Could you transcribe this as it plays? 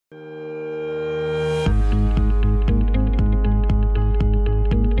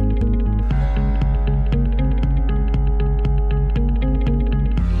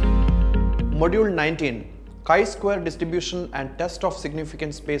Module 19, chi-square distribution and test of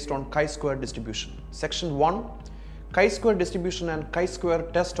significance based on chi-square distribution. Section 1, chi-square distribution and chi-square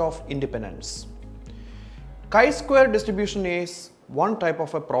test of independence. Chi-square distribution is one type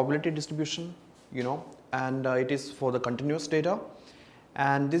of a probability distribution, and it is for the continuous data,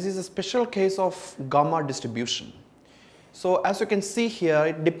 and this is a special case of gamma distribution. So as you can see here,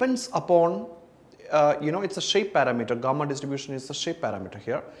 it depends upon it's a shape parameter. Gamma distribution is a shape parameter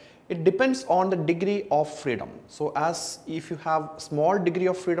here. It depends on the degree of freedom. So as if you have small degree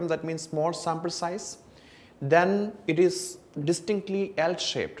of freedom, that means small sample size, then it is distinctly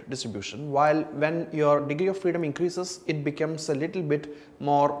L-shaped distribution, while when your degree of freedom increases, it becomes a little bit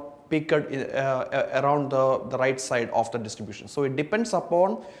more peaked around the right side of the distribution. So it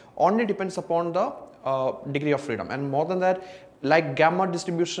only depends upon the degree of freedom, and more than that, like gamma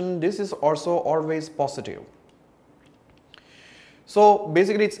distribution, this is also always positive. So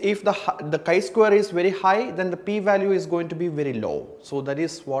basically, it's if the chi-square is very high, then the p-value is going to be very low. So that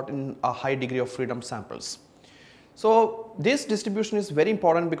is what in a high degree of freedom samples. So this distribution is very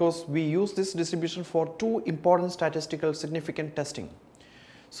important because we use this distribution for two important statistical significant testing.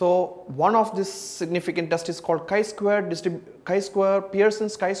 So one of this significant test is called Pearson's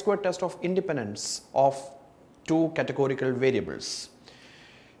chi-square test of independence of two categorical variables.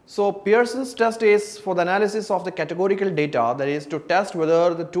 So Pearson's test is for the analysis of the categorical data, that is to test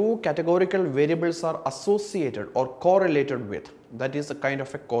whether the two categorical variables are associated or correlated with, that is a kind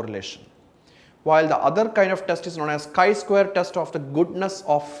of a correlation. While the other kind of test is known as chi-square test of the goodness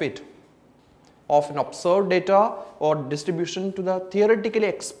of fit of an observed data or distribution to the theoretically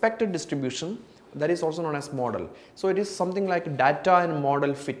expected distribution, that is also known as model. So it is something like data and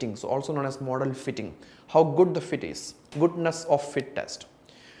model fitting, so also known as model fitting, how good the fit is, goodness of fit test.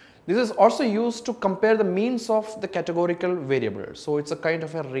 This is also used to compare the means of the categorical variables. So it's a kind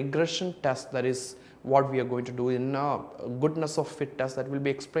of a regression test, that is what we are going to do in goodness of fit test, that will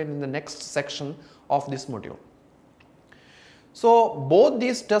be explained in the next section of this module. So both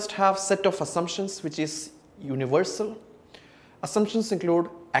these tests have set of assumptions which is universal. Assumptions include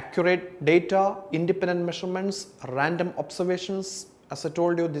accurate data, independent measurements, random observations. As I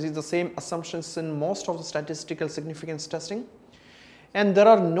told you, this is the same assumptions in most of the statistical significance testing. And there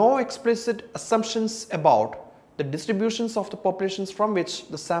are no explicit assumptions about the distributions of the populations from which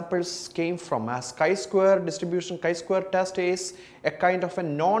the samples came from, as chi-square distribution, chi-square test is a kind of a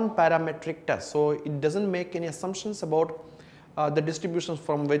non-parametric test. So it doesn't make any assumptions about the distributions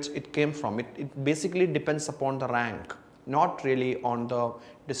from which it came from. It basically depends upon the rank, not really on the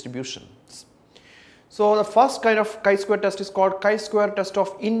distributions. So the first kind of chi-square test is called chi-square test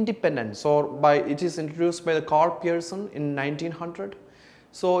of independence, it is introduced by the Karl Pearson in 1900.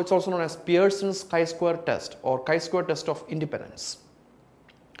 So it's also known as Pearson's chi-square test or chi-square test of independence.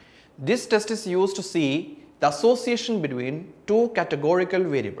 This test is used to see the association between two categorical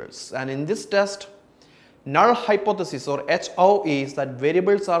variables, and in this test, null hypothesis or HO is that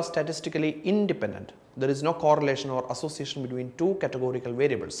variables are statistically independent. There is no correlation or association between two categorical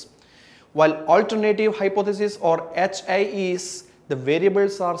variables. While alternative hypothesis or HI is the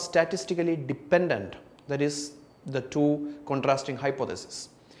variables are statistically dependent, that is the two contrasting hypotheses.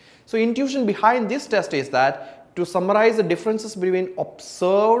 So intuition behind this test is that to summarize the differences between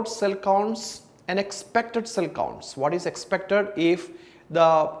observed cell counts and expected cell counts. What is expected if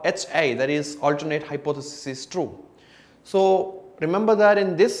the HI, that is alternate hypothesis, is true? So remember that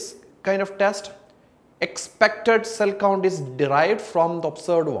in this kind of test, expected cell count is derived from the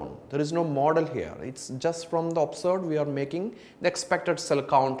observed one. There is no model here. It's just from the observed we are making the expected cell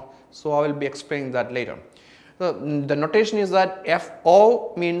count. So I will be explaining that later. The notation is that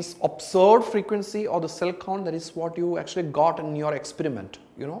FO means observed frequency or the cell count, that is what you actually got in your experiment,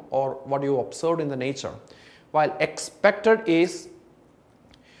 or what you observed in the nature. While expected is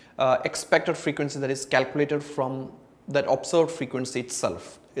expected frequency, that is calculated from that observed frequency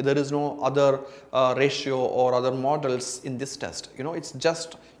itself. There is no other ratio or other models in this test. It's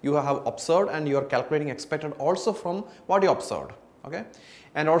just you have observed and you are calculating expected also from what you observed. Okay,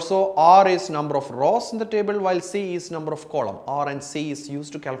 and also R is number of rows in the table, while C is number of column. R and C is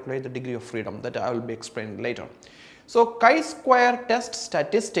used to calculate the degree of freedom, that I will be explaining later. So chi-square test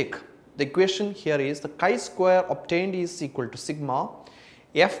statistic, the equation here is the chi-square obtained is equal to sigma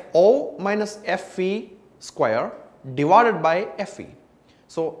FO minus FE square divided by FE.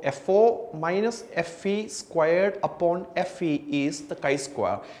 So FO minus FE squared upon FE is the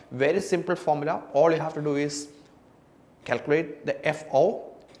chi-square. Very simple formula. All you have to do is calculate the FO,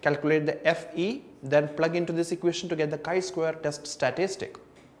 calculate the FE, then plug into this equation to get the chi-square test statistic.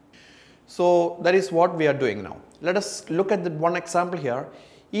 So that is what we are doing now. Let us look at the one example here.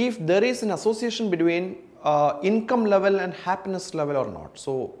 if there is an association between income level and happiness level or not.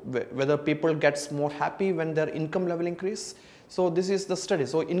 So whether people gets more happy when their income level increase. So this is the study.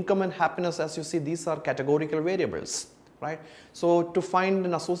 So income and happiness, as you see, these are categorical variables, right? So to find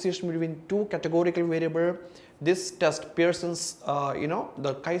an association between two categorical variable, this test, Pearson's,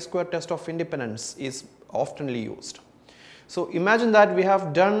 the chi-square test of independence is oftenly used. So imagine that we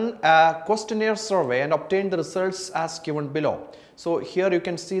have done a questionnaire survey and obtained the results as given below. So here you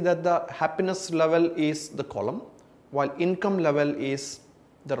can see that the happiness level is the column, while income level is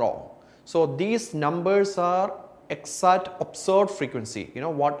the row. So these numbers are exact observed frequency,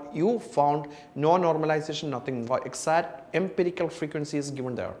 what you found, no normalization, nothing, exact empirical frequency is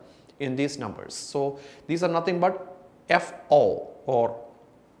given there in these numbers. So these are nothing but FO, or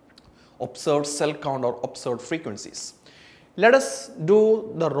observed cell count or observed frequencies. Let us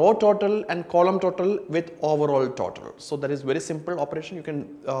do the row total and column total with overall total. So that is very simple operation. You can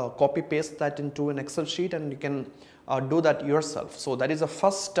copy paste that into an Excel sheet and you can do that yourself. So that is the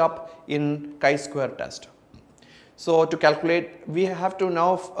first step in chi-square test. So to calculate, we have to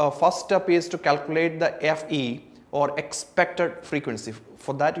now, first step is to calculate the FE, or expected frequency.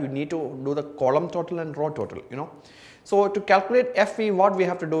 For that you need to do the column total and row total, So to calculate FE, what we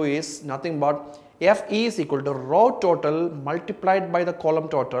have to do is nothing but FE is equal to row total multiplied by the column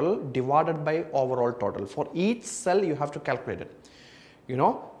total divided by overall total. For each cell you have to calculate it.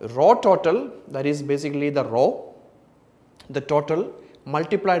 Row total, that is basically the row, the total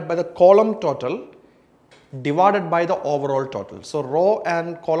multiplied by the column total divided by the overall total. So row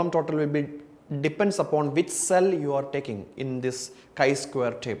and column total will be depends upon which cell you are taking in this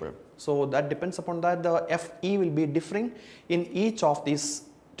chi-square table. So that depends upon that the FE will be differing in each of these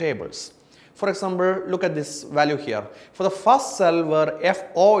tables. For example, look at this value here. For the first cell where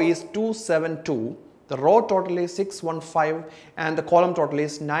FO is 272, the row total is 615 and the column total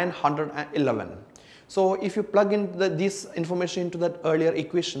is 911. So if you plug in this information into that earlier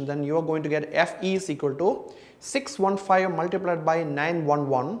equation, then you are going to get FE is equal to 615 multiplied by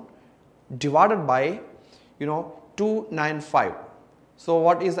 911 divided by 295. So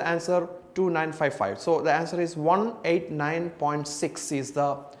what is the answer? 2955. So the answer is 189.6 is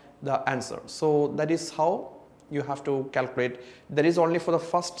the answer. So that is how you have to calculate. That is only for the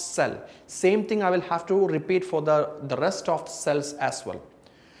first cell. Same thing I will have to repeat for the rest of the cells as well.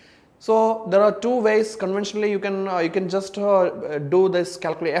 So there are two ways. Conventionally you can just do this,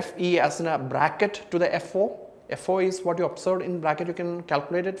 calculate FE as in a bracket to the FO. FO is what you observed in bracket, you can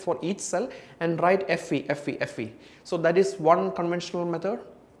calculate it for each cell and write FE. So that is one conventional method.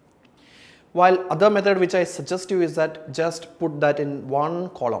 While other method which I suggest you is that just put that in one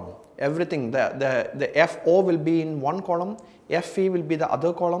column. Everything, the FO will be in one column, FE will be the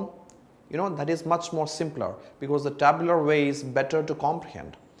other column. That is much more simpler because the tabular way is better to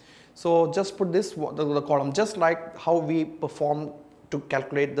comprehend. So just put this the column, just like how we perform to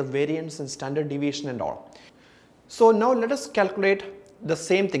calculate the variance and standard deviation and all. So now let us calculate the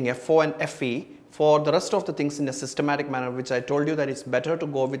same thing, FO and FE, for the rest of the things in a systematic manner, which I told you that it's better to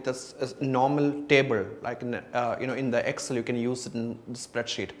go with a normal table, like in the Excel you can use it in the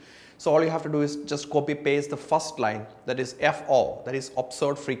spreadsheet. So all you have to do is just copy paste the first line, that is FO, that is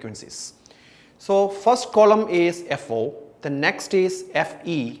observed frequencies. So first column is FO, the next is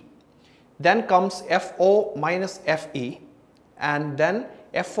FE, then comes FO minus FE, and then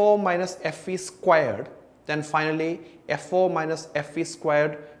FO minus FE squared, then finally FO minus FE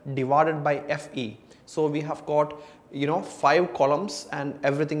squared divided by FE. So we have got 5 columns and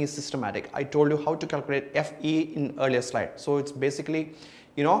everything is systematic. I told you how to calculate FE in earlier slide. So it's basically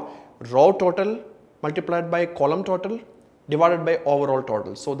row total multiplied by column total divided by overall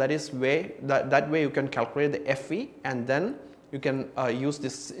total. So that is that way you can calculate the FE and then you can use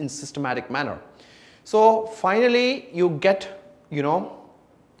this in systematic manner. So finally you get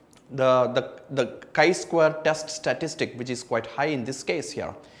the chi-square test statistic, which is quite high in this case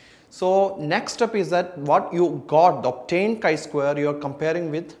here. So next step is that what you got, the obtained chi-square, you are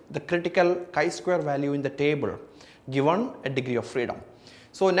comparing with the critical chi-square value in the table given a degree of freedom.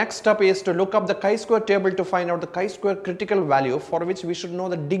 So next step is to look up the chi-square table to find out the chi-square critical value, for which we should know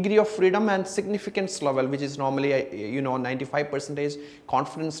the degree of freedom and significance level, which is normally 95%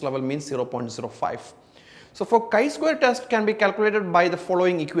 confidence level means 0.05. So for chi-square test can be calculated by the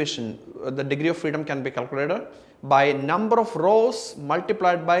following equation. The degree of freedom can be calculated by number of rows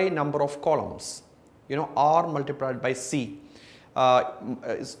multiplied by number of columns, R multiplied by C.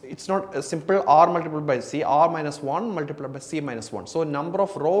 It's not a simple R multiplied by C, R minus 1 multiplied by C minus 1. So number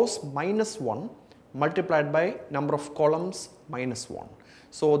of rows minus 1 multiplied by number of columns minus 1.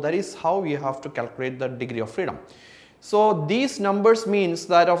 So that is how we have to calculate the degree of freedom. So these numbers means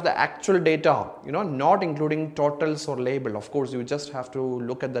that of the actual data, not including totals or label. Of course, you just have to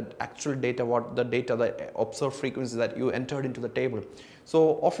look at the actual data, what the data, the observed frequency that you entered into the table.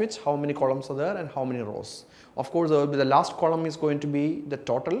 So of which how many columns are there and how many rows. Of course, the last column is going to be the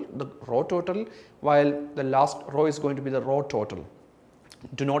total, the row total, while the last row is going to be the row total.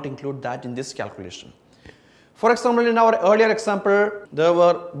 Do not include that in this calculation. For example, in our earlier example, there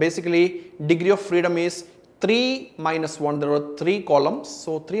were basically degree of freedom is 3 minus 1, there were 3 columns,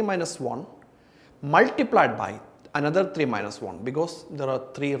 so 3 minus 1 multiplied by another 3 minus 1 because there are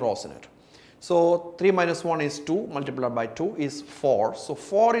 3 rows in it. So 3 minus 1 is 2, multiplied by 2 is 4. So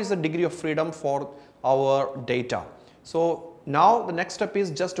 4 is the degree of freedom for our data. So now the next step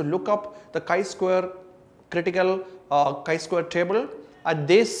is just to look up the chi-square critical chi-square table. At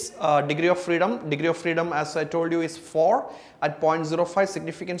this degree of freedom as I told you is 4. At 0.05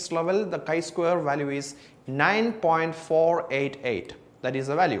 significance level, the chi-square value is 9.488. That is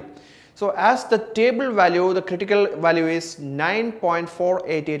the value. So as the table value, the critical value is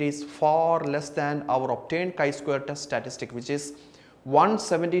 9.488 is far less than our obtained chi-square test statistic, which is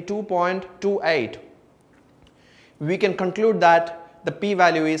 172.28. We can conclude that the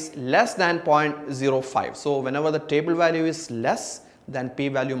p-value is less than 0.05. So whenever the table value is less, then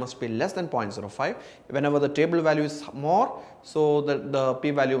p-value must be less than 0.05. Whenever the table value is more, so the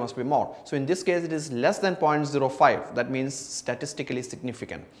p-value must be more. So in this case, it is less than 0.05. That means statistically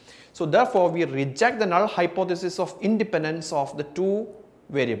significant. So therefore, we reject the null hypothesis of independence of the two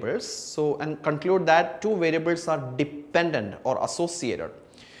variables. So and conclude that two variables are dependent or associated.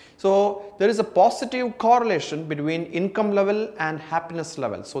 So there is a positive correlation between income level and happiness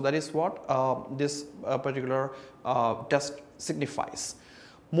level. So that is what this particular test signifies.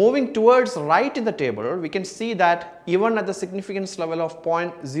 Moving towards right in the table, we can see that even at the significance level of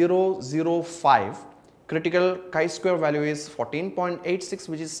 0.005, critical chi-square value is 14.86,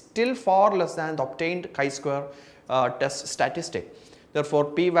 which is still far less than the obtained chi-square test statistic. Therefore,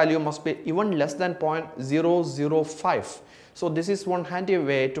 p-value must be even less than 0.005. So this is one handy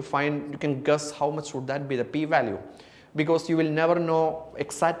way to find, you can guess how much would that be the p-value, because you will never know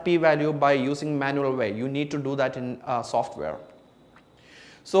exact p-value by using manual way. You need to do that in software.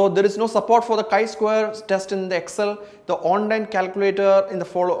 So there is no support for the chi-square test in the Excel. The online calculator in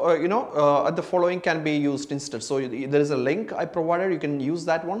the at the following can be used instead. So there is a link I provided. You can use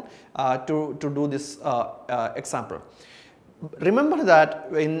that one to do this example. Remember that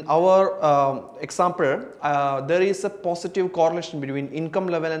in our example, there is a positive correlation between income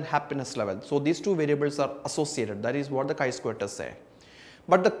level and happiness level. So these two variables are associated. That is what the chi-square test say.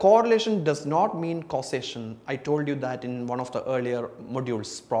 But the correlation does not mean causation. I told you that in one of the earlier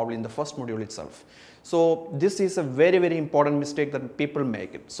modules, probably in the first module itself. So this is a very, very important mistake that people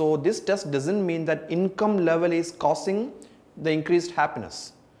make. So this test doesn't mean that income level is causing the increased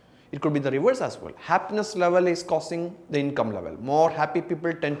happiness. It could be the reverse as well. Happiness level is causing the income level. More happy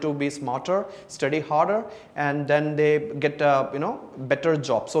people tend to be smarter, study harder, and then they get a better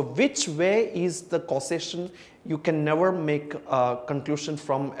job. So which way is the causation? You can never make a conclusion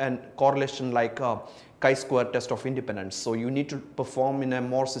from a correlation like a chi-square test of independence. So you need to perform in a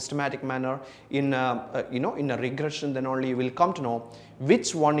more systematic manner in a, in a regression. Then only you will come to know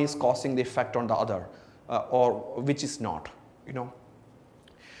which one is causing the effect on the other or which is not.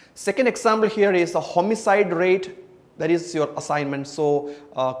 Second example here is the homicide rate. That is your assignment. So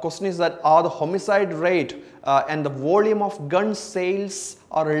question is that are the homicide rate and the volume of gun sales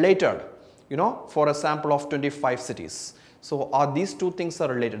are related, for a sample of 25 cities. So are these two things are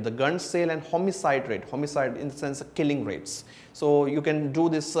related, the gun sale and homicide rate, homicide in the sense of killing rates. So you can do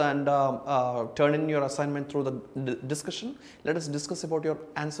this and turn in your assignment through the discussion. Let us discuss about your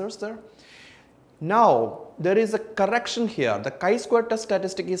answers there. Now, there is a correction here. The chi-square test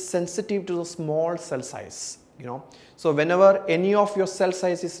statistic is sensitive to the small cell size, So whenever any of your cell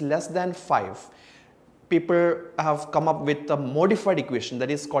size is less than 5, people have come up with a modified equation that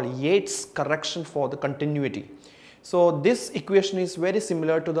is called Yates correction for the continuity. So this equation is very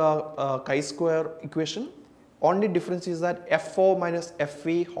similar to the chi-square equation. Only difference is that F4 minus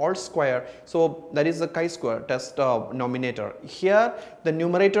Fv whole square. So that is the chi-square test nominator. Here the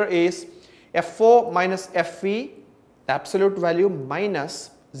numerator is F4 minus Fv, the absolute value,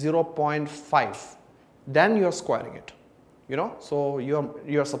 minus 0.5. Then you are squaring it. So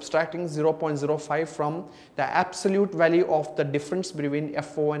you are subtracting 0.05 from the absolute value of the difference between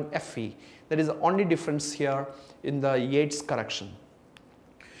F4 and Fv. That is the only difference here in the Yates correction.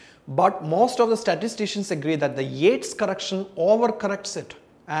 But most of the statisticians agree that the Yates correction overcorrects it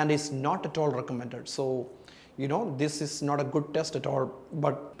and is not at all recommended. So this is not a good test at all,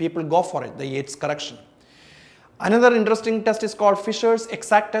 but people go for it, the Yates correction. Another interesting test is called Fisher's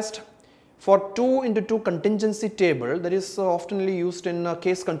exact test. For 2 into 2 contingency table that is oftenly used in a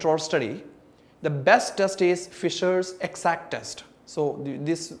case control study, the best test is Fisher's exact test. So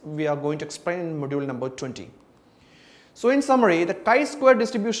this we are going to explain in module number 20. So in summary, the chi-square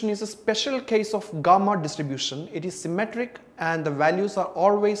distribution is a special case of gamma distribution. It is symmetric and the values are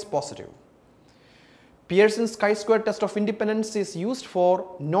always positive. Pearson's chi-square test of independence is used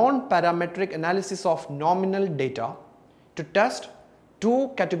for non-parametric analysis of nominal data to test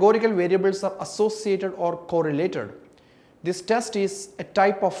 2 categorical variables are associated or correlated. This test is a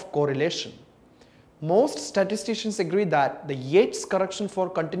type of correlation. Most statisticians agree that the Yates correction for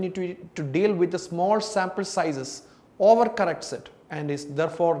continuity to deal with the small sample sizes overcorrects it and is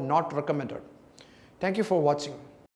therefore not recommended. Thank you for watching.